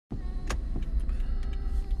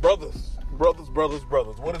Brothers, what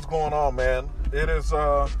is going on, man? It is,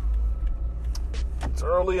 it's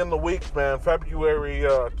early in the week, man, February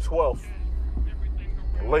 12th.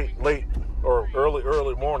 Late, or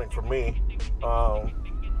early morning for me. But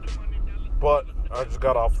I just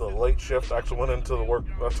got off the late shift. I actually went into the work.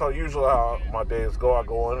 That's how usually how my days go. I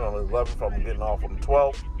go in on the 11th, I'm getting off on the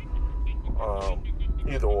 12th.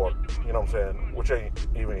 Either or, you know what I'm saying? Which ain't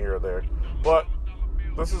even here or there. But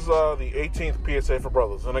this is the 18th PSA for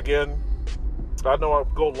Brothas. And again, I know I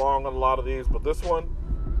go long on a lot of these, but this one,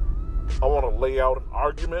 I want to lay out an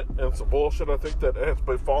argument and some bullshit I think that has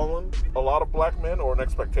befallen a lot of black men, or an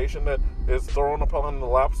expectation that is thrown upon the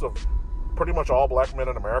laps of pretty much all black men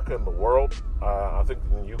in America and the world. I think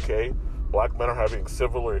in the UK, black men are having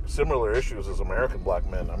similar issues as American black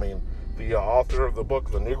men. I mean, the author of the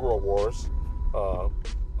book, The Negro Wars,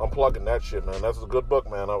 I'm plugging that shit, man. That's a good book,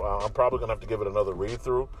 man. I'm probably going to have to give it another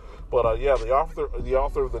read-through. But, yeah, the author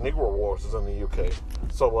of The Negro Wars is in the UK.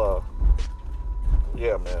 So,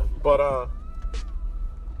 yeah, man. But,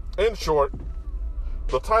 in short,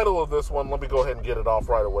 the title of this one, let me go ahead and get it off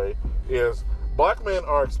right away, is Black Men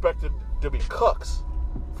Are Expected to Be Cucks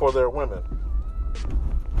for Their Women.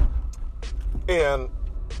 And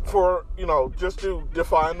for, just to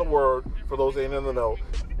define the word, for those ain't in the know,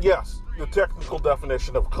 yes, the technical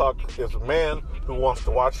definition of cuck is a man who wants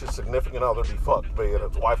to watch his significant other be fucked, be it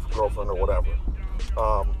his wife, girlfriend, or whatever.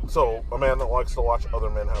 So, a man that likes to watch other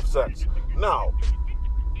men have sex. Now,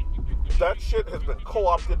 that shit has been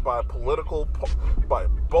co-opted by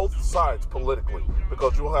both sides politically,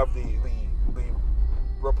 because you'll have the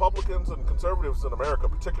Republicans and conservatives in America,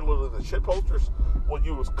 particularly the shit posters, will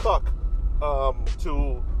use cuck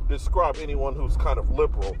to describe anyone who's kind of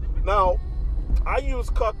liberal. Now, I use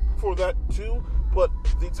cuck for that too, but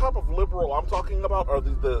the type of liberal I'm talking about are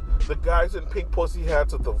the guys in pink pussy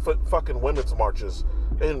hats at the fucking women's marches,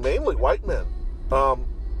 and mainly white men.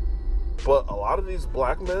 But a lot of these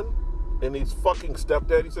black men in these fucking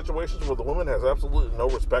stepdaddy situations where the woman has absolutely no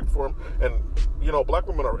respect for him, and black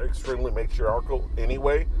women are extremely matriarchal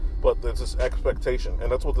anyway, but there's this expectation,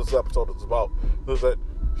 and that's what this episode is about. Is that,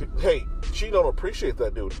 hey, she don't appreciate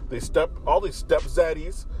that dude. All these step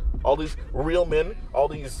Zaddies, all these real men, all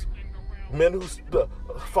these men the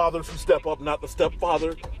fathers who step up, not the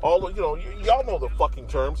stepfather. Y'all know the fucking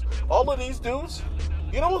terms. All of these dudes,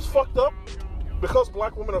 you know what's fucked up? Because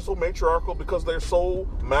black women are so matriarchal, because they're so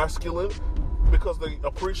masculine, because they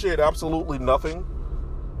appreciate absolutely nothing,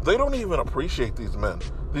 they don't even appreciate these men,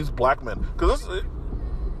 these black men. Because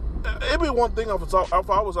it'd be one thing if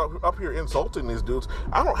I was up here insulting these dudes.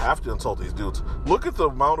 I don't have to insult these dudes. Look at the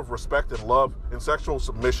amount of respect and love and sexual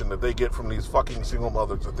submission that they get from these fucking single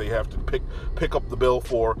mothers that they have to pick up the bill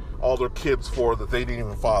for all their kids for, that they didn't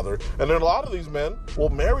even father. And then a lot of these men will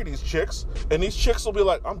marry these chicks, and these chicks will be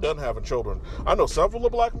like, I'm done having children. I know several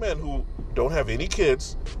of black men who don't have any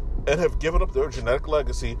kids and have given up their genetic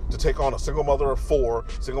legacy to take on a single mother of 4,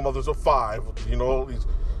 single mothers of 5,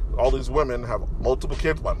 all these women have multiple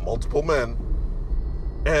kids by multiple men,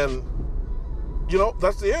 and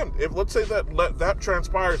that's the end. If let's say that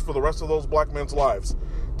transpires for the rest of those black men's lives,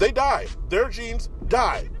 they die. Their genes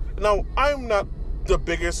die. Now, I'm not the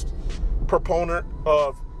biggest proponent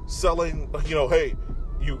of selling. Hey,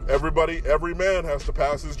 every man has to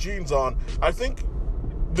pass his genes on. I think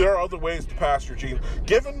there are other ways to pass your genes.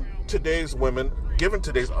 Given today's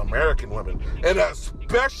American women, and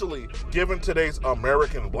especially given today's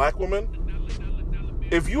American black women,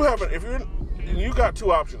 you got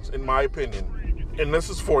two options, in my opinion, and this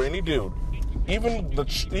is for any dude, even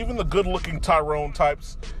the good-looking Tyrone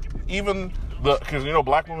types, because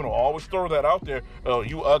black women will always throw that out there. Oh,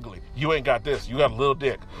 you ugly, you ain't got this, you got a little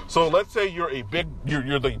dick. So let's say you're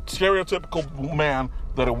the stereotypical man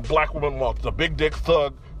that a black woman wants, the big dick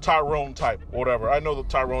thug Tyrone type, whatever. I know the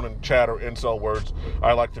Tyrone and chat are incel words.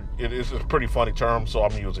 It is a pretty funny term, so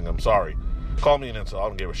I'm using them. Sorry. Call me an incel. I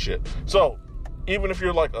don't give a shit. So, even if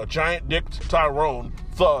you're like a giant dicked Tyrone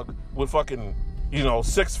thug with fucking,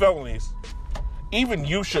 6 felonies, even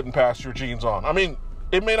you shouldn't pass your genes on. I mean,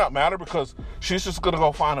 it may not matter because she's just going to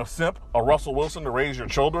go find a simp, a Russell Wilson, to raise your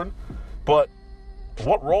children, but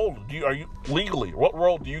what role do you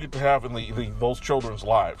get to have in those children's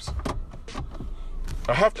lives?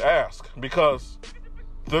 I have to ask, because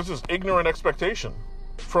there's this ignorant expectation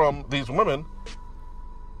from these women,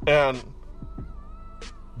 and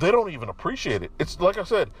they don't even appreciate it. It's like I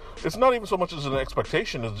said, it's not even so much as an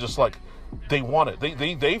expectation, it's just like they want it.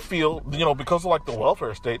 They feel, because of like the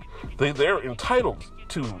welfare state, they're entitled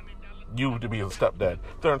to you to be a stepdad.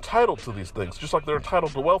 They're entitled to these things, just like they're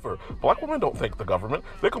entitled to welfare. Black women don't thank the government.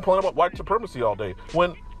 They complain about white supremacy all day,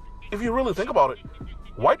 when if you really think about it,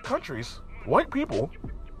 white countries, white people,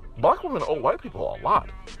 black women owe white people a lot.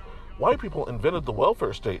 White people invented the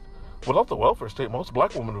welfare state. Without the welfare state, most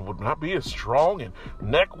black women would not be as strong and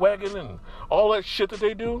neck wagging and all that shit that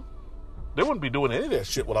they do. They wouldn't be doing any of that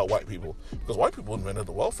shit without white people, because white people invented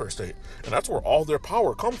the welfare state, and that's where all their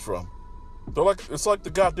power comes from. It's like the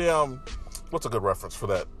goddamn, what's a good reference for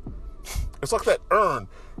that? It's like that urn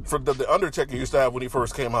for the Undertaker used to have when he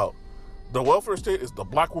first came out. The welfare state is the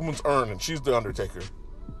black woman's urn, and she's the Undertaker.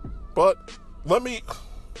 But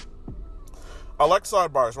I like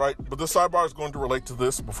sidebars, right? But this sidebar is going to relate to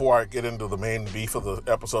this before I get into the main beef of the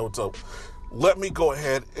episode. So let me go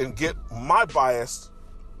ahead and get my bias.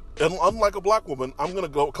 And unlike a black woman, I'm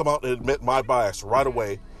going to come out and admit my bias right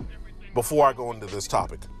away before I go into this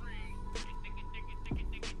topic.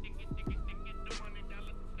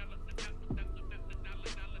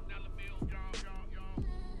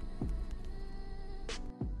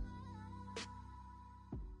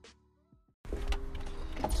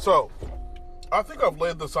 So, I think I've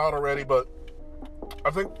laid this out already, but I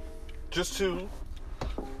think just to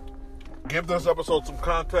give this episode some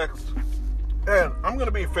context, and I'm going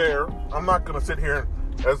to be fair, I'm not going to sit here,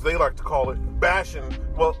 as they like to call it, bashing.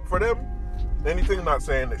 Well, for them, anything not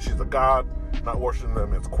saying that she's a god, not worshiping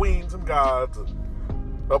them as queens and gods, and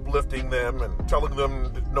uplifting them and telling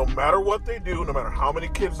them that no matter what they do, no matter how many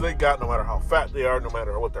kids they got, no matter how fat they are, no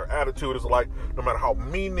matter what their attitude is like, no matter how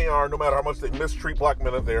mean they are, no matter how much they mistreat black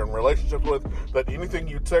men that they're in relationships with, that anything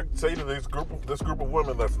you say to this group of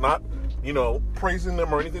women that's not, praising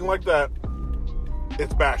them or anything like that,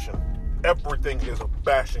 it's bashing. Everything is a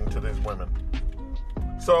bashing to these women.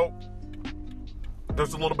 So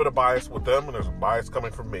there's a little bit of bias with them, and there's a bias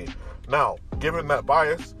coming from me. Now, given that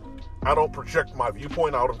bias, I don't project my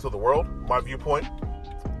viewpoint out into the world. My viewpoint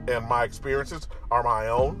and my experiences are my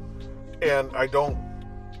own, and I don't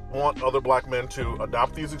want other black men to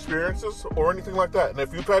adopt these experiences or anything like that. And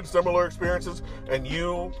if you've had similar experiences and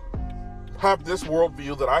you have this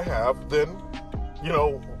worldview that I have, then,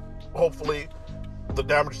 hopefully the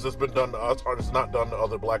damage that's been done to us is not done to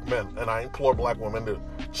other black men. And I implore black women to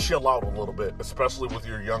chill out a little bit, especially with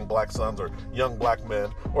your young black sons or young black men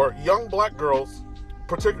or young black girls,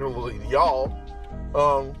 particularly y'all.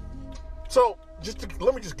 So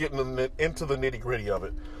let me just get into the nitty gritty of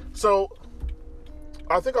it. So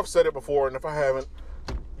I think I've said it before, and if I haven't,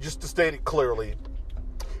 just to state it clearly,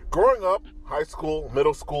 growing up, high school,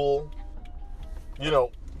 middle school,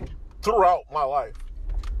 throughout my life,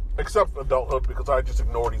 except adulthood, because I just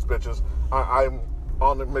ignore these bitches. I'm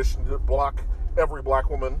on a mission to block every black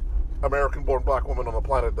woman, American-born black woman on the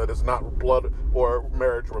planet that is not blood or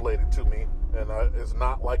marriage related to me, and is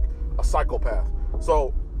not like a psychopath.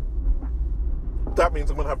 So that means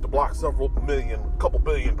I'm going to have to block couple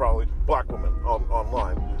billion probably, black women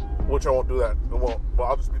online, which I won't do that.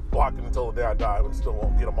 I'll just be blocking until the day I die, and still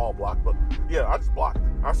won't get them all blocked. But yeah, I just block.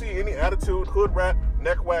 I see any attitude, hood rat,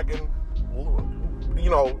 neck wagging,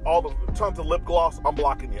 all the tons of lip gloss, I'm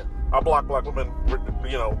blocking you. I block black women,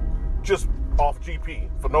 just off GP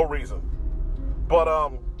for no reason. But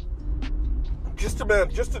just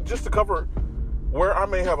to cover where I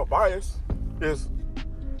may have a bias is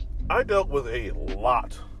I dealt with a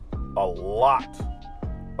lot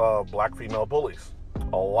of black female bullies.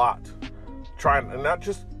 A lot. And not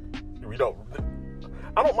just,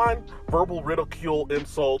 I don't mind verbal ridicule,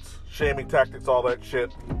 insults, shaming tactics, all that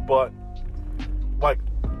shit, but like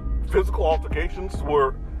physical altercations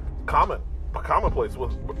were commonplace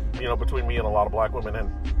with, between me and a lot of black women.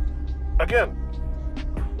 And again,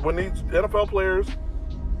 when these NFL players,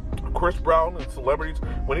 Chris Brown and celebrities,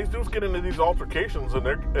 when these dudes get into these altercations and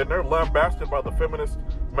they're lambasted by the feminist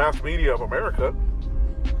mass media of America,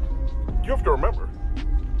 you have to remember,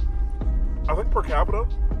 I think per capita,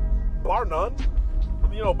 bar none,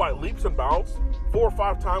 by leaps and bounds, 4 or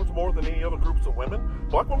 5 times more than any other groups of women,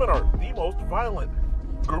 black women are the most violent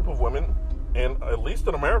group of women, and at least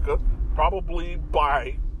in America, probably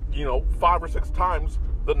by 5 or 6 times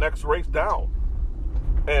the next race down.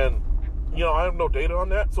 And I have no data on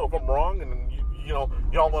that, so if I'm wrong and y'all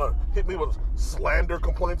want to hit me with slander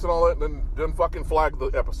complaints and all that, then fucking flag the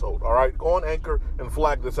episode. All right, go on Anchor and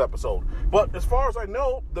flag this episode. But as far as I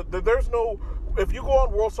know, there's no. If you go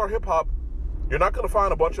on World Star Hip Hop, you're not going to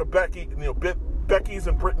find a bunch of Beckys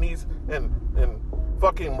and Britneys and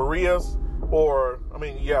fucking Marias. Or,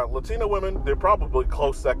 Latina women, they're probably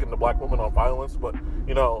close second to black women on violence, but,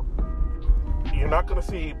 you're not going to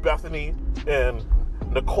see Bethany and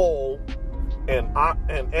Nicole and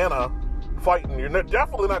Anna fighting. You're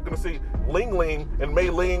definitely not going to see Ling Ling and Mei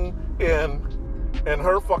Ling and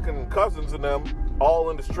her fucking cousins and them all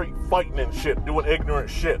in the street fighting and shit, doing ignorant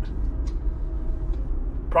shit.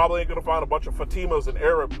 Probably ain't gonna find a bunch of Fatimas and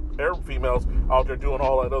Arab females out there doing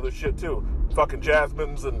all that other shit too. Fucking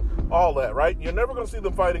Jasmines and all that, right? You're never gonna see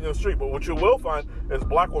them fighting in the street, but what you will find is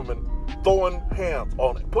black women throwing hands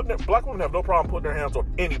on it. Black women have no problem putting their hands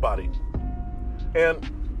on anybody. And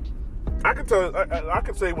I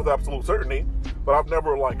can say with absolute certainty, but I've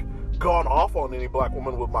never like gone off on any black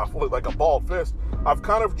woman with my like a bald fist. I've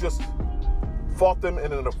kind of just fought them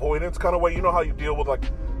in an avoidance kind of way. You know how you deal with like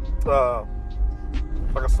a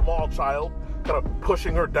small child, kind of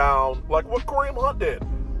pushing her down, like what Kareem Hunt did,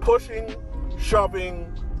 pushing, shoving,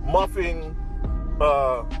 muffing,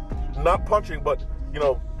 not punching, but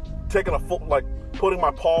taking a foot, like putting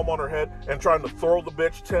my palm on her head and trying to throw the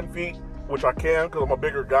bitch 10 feet, which I can because I'm a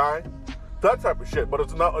bigger guy. That type of shit, but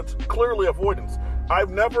it's clearly avoidance. I've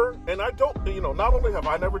never, and I don't, not only have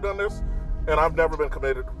I never done this, and I've never been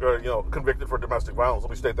convicted for domestic violence. Let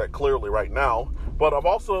me state that clearly right now. But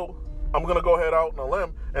I'm going to go ahead out on a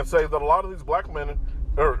limb and say that a lot of these black men,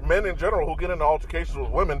 or men in general, who get into altercations with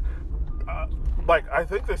women, I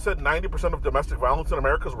think they said 90% of domestic violence in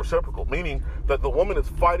America is reciprocal, meaning that the woman is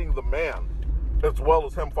fighting the man as well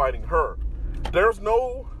as him fighting her. There's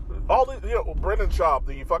no, Brendan Schaub,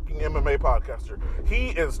 the fucking MMA podcaster, he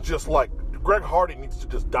is just like, Greg Hardy needs to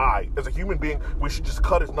just die. As a human being, we should just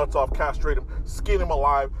cut his nuts off, castrate him, skin him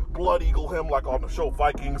alive, blood eagle him like on the show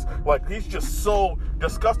Vikings. Like, he's just so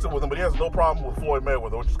disgusted with him, but he has no problem with Floyd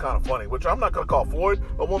Mayweather, which is kind of funny, which I'm not going to call Floyd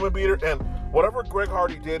a woman beater. And whatever Greg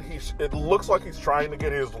Hardy did, it looks like he's trying to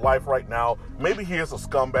get his life right now. Maybe he is a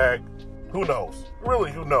scumbag. Who knows?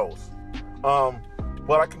 Really, who knows?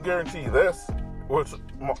 But I can guarantee you this.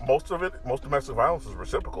 Most domestic violence is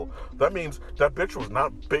reciprocal. That means that bitch was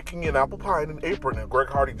not baking an apple pie in an apron and Greg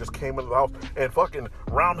Hardy just came into the house and fucking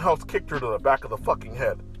roundhouse kicked her to the back of the fucking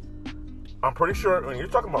head. I'm pretty sure, when you're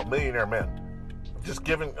talking about millionaire men, just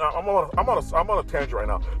giving, I'm on a tangent right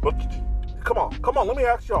now, but come on, let me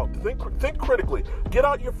ask y'all, think critically, get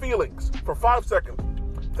out your feelings for 5 seconds.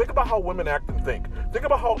 Think about how women act and think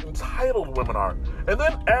about how entitled women are, and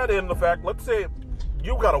then add in the fact, let's say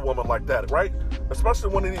you got a woman like that, right? Especially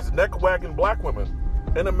one of these neck-wagging black women.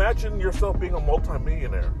 And imagine yourself being a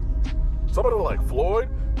multi-millionaire. Somebody like Floyd,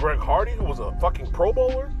 Greg Hardy, who was a fucking Pro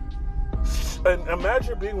Bowler. And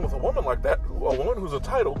imagine being with a woman like that, a woman who's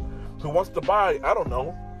entitled, who wants to buy, I don't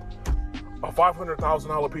know, a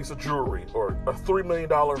 $500,000 piece of jewelry or a $3 million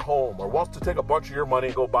home, or wants to take a bunch of your money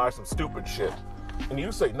and go buy some stupid shit. And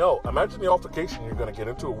you say no. Imagine the altercation you're going to get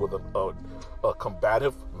into with a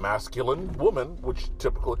combative, masculine woman, which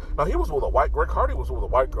typically... Now, Greg Hardy was with a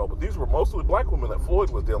white girl, but these were mostly black women that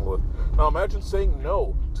Floyd was dealing with. Now, imagine saying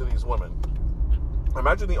no to these women.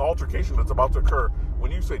 Imagine the altercation that's about to occur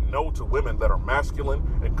when you say no to women that are masculine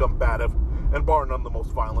and combative and bar none the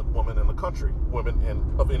most violent women in the country,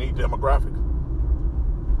 women of any demographic.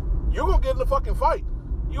 You're going to get in a fucking fight.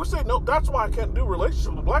 You say no, that's why I can't do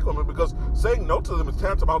relationships with black women, because saying no to them is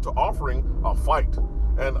tantamount to offering a fight.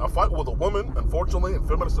 And a fight with a woman, unfortunately, in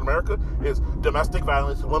feminist America, is domestic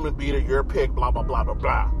violence, woman beater, you're a pig, blah, blah, blah, blah,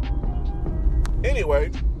 blah.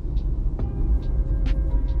 Anyway,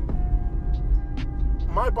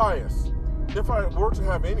 my bias, if I were to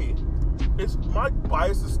have any, my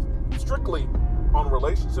bias is strictly on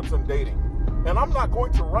relationships and dating. And I'm not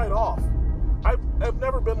going to write off. I've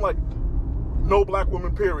never been like, no black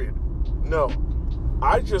woman, period. No.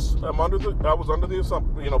 I was under the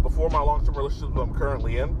assumption, before my long-term relationship that I'm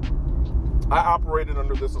currently in, I operated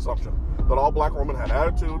under this assumption that all black women had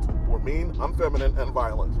attitudes, were mean, unfeminine, and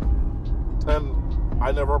violent. And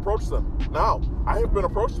I never approached them. Now, I have been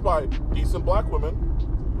approached by decent black women,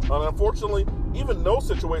 and unfortunately, even those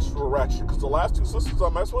situations were ratchet, because the last two sisters I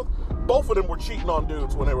messed with, both of them were cheating on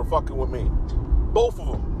dudes when they were fucking with me. Both of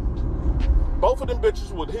them. Both of them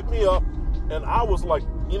bitches would hit me up, and I was like,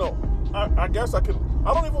 I guess I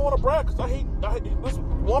don't even want to brag, because I hate this.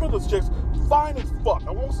 One of those chicks, fine as fuck.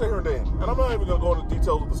 I won't say her name. And I'm not even going to go into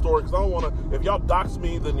details of the story, because I don't want to, if y'all dox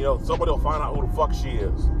me, then, somebody will find out who the fuck she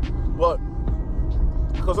is. But,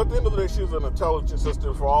 because at the end of the day, she was an intelligent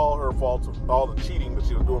sister for all her faults, all the cheating that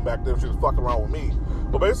she was doing back there. She was fucking around with me.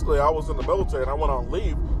 But basically, I was in the military, and I went on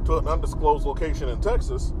leave to an undisclosed location in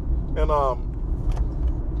Texas. And, I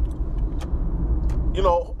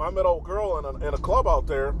met an old girl in a club out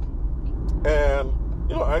there, and,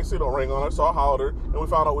 I ain't see no ring on her, so I hollered her, and we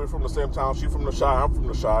found out we were from the same town. She from the Chi, I'm from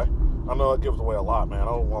the Chi. I know that gives away a lot, man. I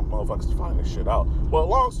don't want motherfuckers to find this shit out. But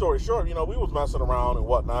long story short, we was messing around and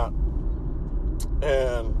whatnot,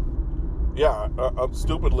 and, yeah,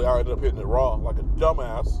 stupidly, I ended up hitting it raw, like a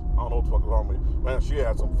dumbass. I don't know what the fuck was wrong with me. Man, she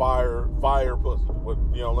had some fire pussy, but,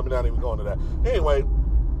 let me not even go into that. Anyway,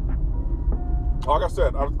 like I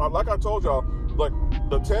said, like I told y'all, like,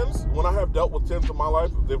 the 10s, when I have dealt with 10s in my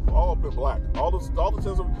life, they've all been black. All the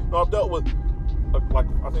 10s, I've dealt with like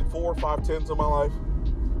I think 4 or 5 10s in my life,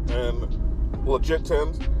 and legit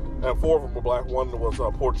 10s, and 4 of them were black. One was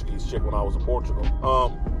a Portuguese chick when I was in Portugal.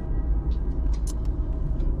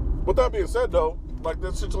 With that being said, though, like,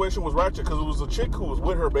 this situation was ratchet because it was a chick who was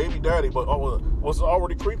with her baby daddy, but was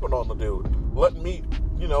already creeping on the dude, letting me,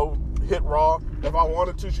 hit raw. If I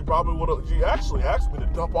wanted to, she probably would have. She actually asked me to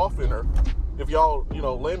dump off in her. If y'all,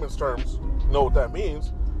 layman's terms know what that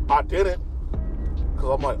means. I didn't, because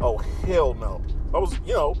I'm like, oh, hell no. I was,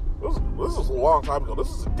 this is a long time ago. This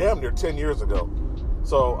is damn near 10 years ago.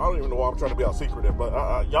 So I don't even know why I'm trying to be all secretive, but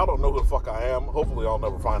y'all don't know who the fuck I am. Hopefully I'll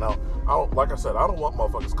never find out. Like I said, I don't want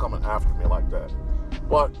motherfuckers coming after me like that.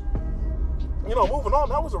 But, moving on,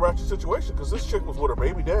 that was a ratchet situation because this chick was with her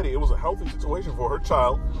baby daddy. It was a healthy situation for her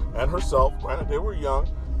child and herself. Granted, they were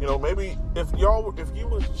young. Maybe if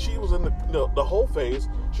she was in the whole phase,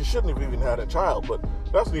 she shouldn't have even had a child, but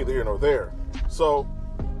that's neither here nor there. So,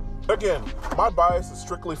 again, my bias is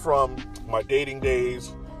strictly from my dating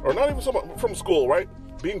days, or not even from school, right?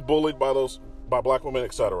 Being bullied by black women,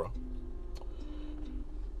 etc.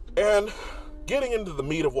 And getting into the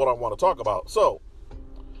meat of what I want to talk about. So,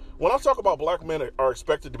 when I talk about black men are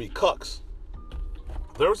expected to be cucks,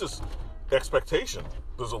 there's this expectation.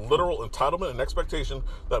 There's a literal entitlement and expectation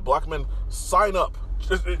that black men sign up,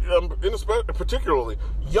 particularly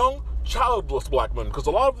young, childless black men, because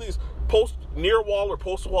a lot of these near-wall or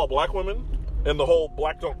post-wall black women and the whole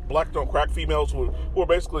black don't crack females who are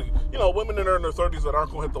basically, women that are in their 30s that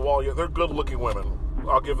aren't going to hit the wall yet. They're good-looking women.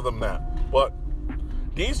 I'll give them that. But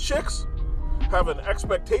these chicks have an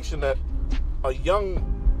expectation that a young,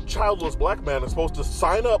 childless black man is supposed to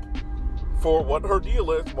sign up for what her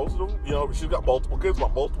deal is. Most of them, she's got multiple kids,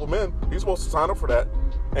 got multiple men. He's supposed to sign up for that.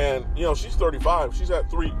 And, she's 35. She's had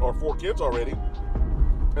 3 or 4 kids already.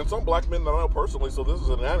 And some black men that I know personally, so this is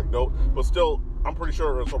an anecdote, but still, I'm pretty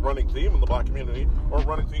sure it's a running theme in the black community, or a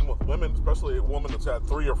running theme with women, especially a woman that's had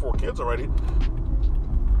 3 or 4 kids already.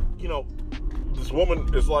 This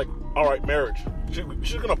woman is like, all right, marriage. She's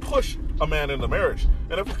going to push a man into marriage.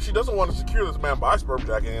 And if she doesn't want to secure this man by sperm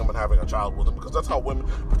jacking him and having a child with him, because that's how women,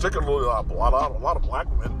 particularly a lot of black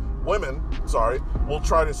women, will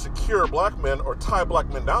try to secure black men or tie black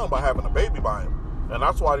men down by having a baby by him. And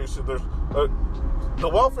that's why there's the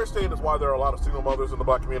welfare state is why there are a lot of single mothers in the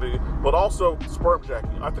black community, but also sperm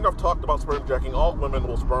jacking. I think I've talked about sperm jacking. All women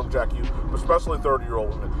will sperm jack you, especially 30-year-old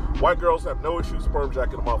women. White girls have no issue sperm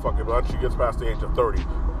jacking a motherfucker once she gets past the age of 30.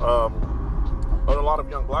 But a lot of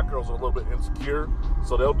young black girls are a little bit insecure,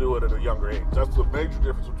 so they'll do it at a younger age. That's the major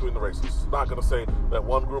difference between the races. It's not going to say that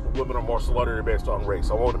one group of women are more slutty based on race.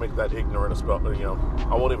 I won't make that ignorant as well.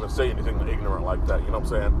 I won't even say anything ignorant like that. You know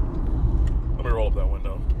what I'm saying? Let me roll up that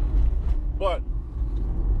window. But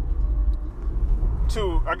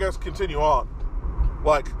to, I guess, continue on,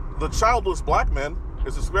 like, the childless black man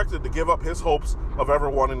is expected to give up his hopes of ever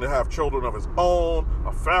wanting to have children of his own,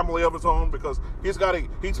 a family of his own, because he's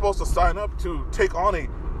supposed to sign up to take on a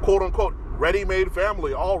quote-unquote ready-made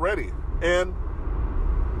family already. And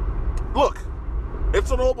look,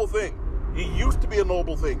 it's a noble thing. It used to be a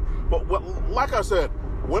noble thing. But like I said,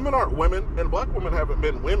 women aren't women, and black women haven't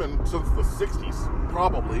been women since the 60s,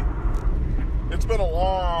 probably. It's been a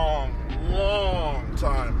long, long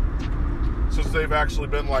time since they've actually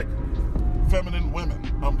been, like, feminine women,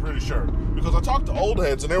 I'm pretty sure. Because I talked to old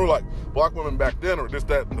heads, and they were like, black women back then are this,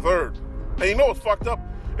 that, and the third. And you know what's fucked up?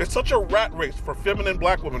 It's such a rat race for feminine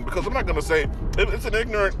black women, because I'm not going to say, it's an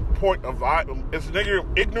ignorant it's an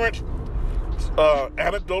ignorant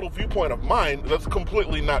anecdotal viewpoint of mine that's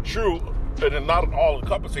completely not true, and not at all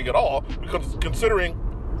encompassing at all, because considering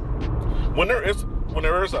when there is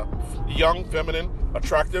a young, feminine,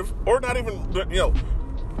 attractive, or not even,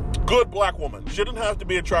 good black woman. She didn't have to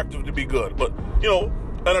be attractive to be good, but,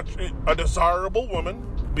 a desirable woman,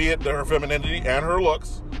 be it her femininity and her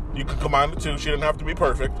looks, you can combine the two. She didn't have to be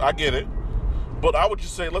perfect. I get it. But I would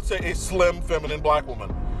just say, let's say a slim, feminine black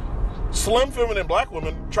woman. Slim, feminine black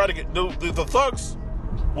women try to get, the thugs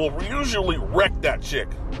will usually wreck that chick.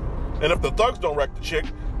 And if the thugs don't wreck the chick,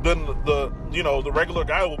 then the regular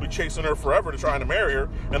guy will be chasing her forever to trying to marry her,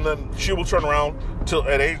 and then she will turn around till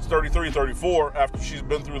at age 33, 34 after she's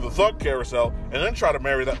been through the thug carousel, and then try to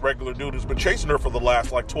marry that regular dude who's been chasing her for the last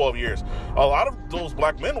 12 years. A lot of those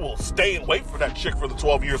black men will stay and wait for that chick for the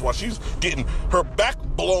 12 years while she's getting her back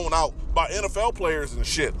blown out by NFL players and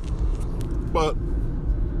shit. But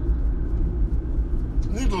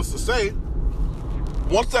needless to say,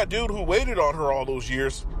 once that dude who waited on her all those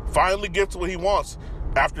years finally gets what he wants,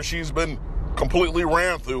 after she's been completely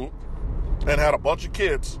ran through and had a bunch of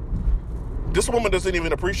kids, This woman doesn't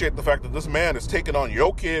even appreciate the fact that this man is taking on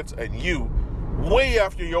your kids and you way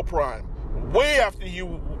after your prime, way after you,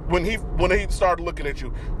 when he started looking at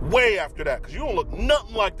you, way after that, because you don't look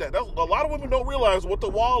nothing like that. A lot of women don't realize what the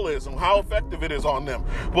wall is and how effective it is on them.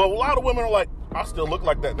 But a lot of women are like, I still look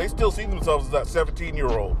like that. They still see themselves as that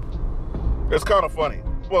 17-year-old. It's kind of funny.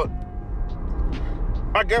 But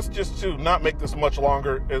I guess just to not make this much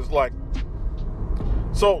longer is like,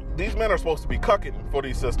 so these men are supposed to be cucking for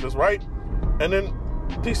these sisters, right? And then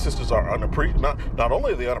these sisters are not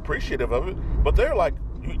only are they unappreciative of it, but they're like,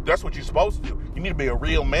 that's what you're supposed to do. You need to be a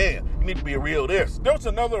real man. You need to be a real this. There was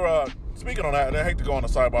another, speaking on that, and I hate to go on a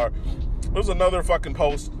sidebar, there was another fucking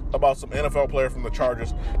post about some NFL player from the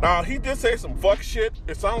Chargers. Now, he did say some fuck shit.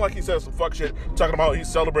 It sounded like he said some fuck shit, talking about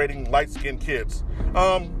he's celebrating light-skinned kids.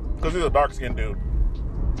 Because he's a dark-skinned dude.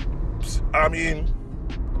 I mean,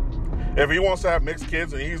 if he wants to have mixed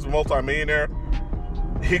kids and he's a multi-millionaire,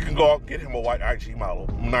 he can go out and get him a white IG model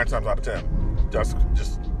 9 times out of 10. That's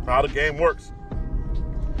just how the game works.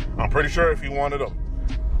 I'm pretty sure if he wanted a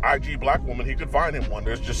IG black woman, he could find him one.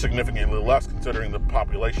 There's just significantly less considering the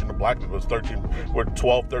population of black people is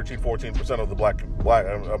 12, 13, 14% of the black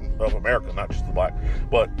of America, not just the black.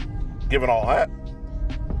 But given all that,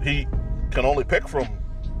 he can only pick from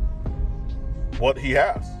what he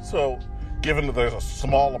has. So given that there's a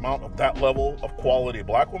small amount of that level of quality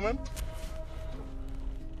black women,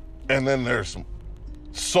 and then there's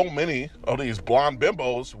so many of these blonde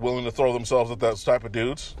bimbos willing to throw themselves at those type of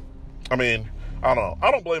dudes. I mean, I don't know. I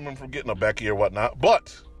don't blame him for getting a Becky or whatnot,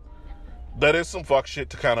 but that is some fuck shit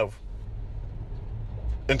to kind of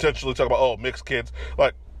intentionally talk about, oh, mixed kids.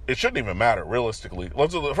 Like, it shouldn't even matter, realistically.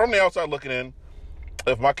 From the outside looking in,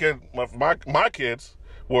 if my kids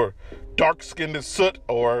were dark-skinned as soot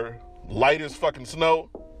or light as fucking snow,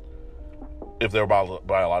 if they're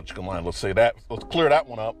biological line, let's say that. Let's clear that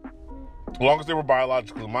one up. As long as they were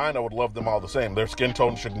biologically mine, I would love them all the same. Their skin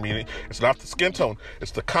tone shouldn't be... It's not the skin tone.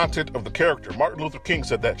 It's the content of the character. Martin Luther King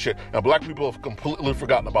said that shit. And black people have completely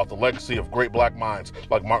forgotten about the legacy of great black minds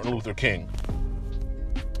like Martin Luther King,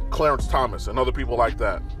 Clarence Thomas, and other people like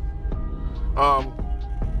that.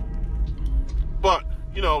 But,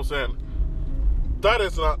 you know what I'm saying? That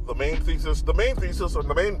is not the main thesis. The main thesis or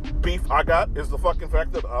the main beef I got is the fucking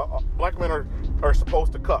fact that black men are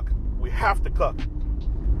supposed to cuck. We have to cuck.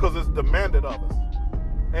 Because it's demanded of us.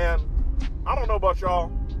 And I don't know about y'all,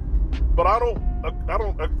 but I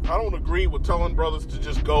don't agree with telling brothers to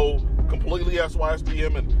just go completely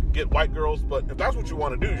SYSBM and get white girls. But if that's what you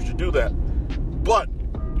want to do, you should do that. But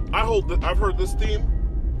I've heard this theme,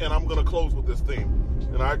 and I'm going to close with this theme.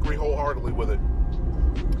 And I agree wholeheartedly with it.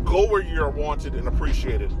 Go where you're wanted and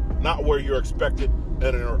appreciated, not where you're expected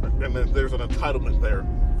and there's an entitlement there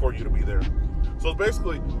for you to be there. So it's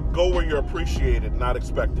basically, go where you're appreciated, not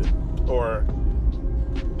expected. Or,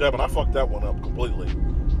 damn it, I fucked that one up completely.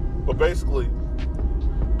 But basically,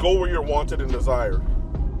 go where you're wanted and desired,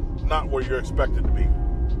 not where you're expected to be.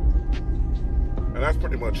 And that's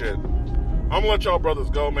pretty much it. I'm gonna let y'all brothers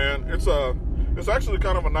go, man. It's actually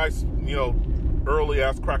kind of a nice,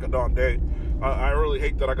 early-ass crack of dawn day. I really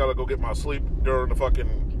hate that I gotta go get my sleep during the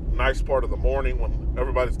fucking nice part of the morning when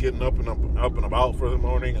everybody's getting up and about for the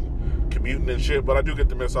morning and commuting and shit, but I do get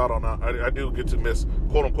to miss out on that. I do get to miss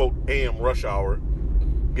quote-unquote AM rush hour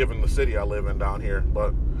given the city I live in down here.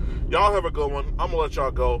 But y'all have a good one. I'm gonna let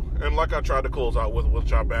y'all go. And like I tried to close out with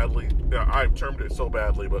y'all badly, I termed it so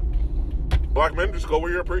badly, but black men, just go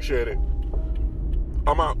where you're appreciated.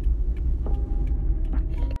 I'm out.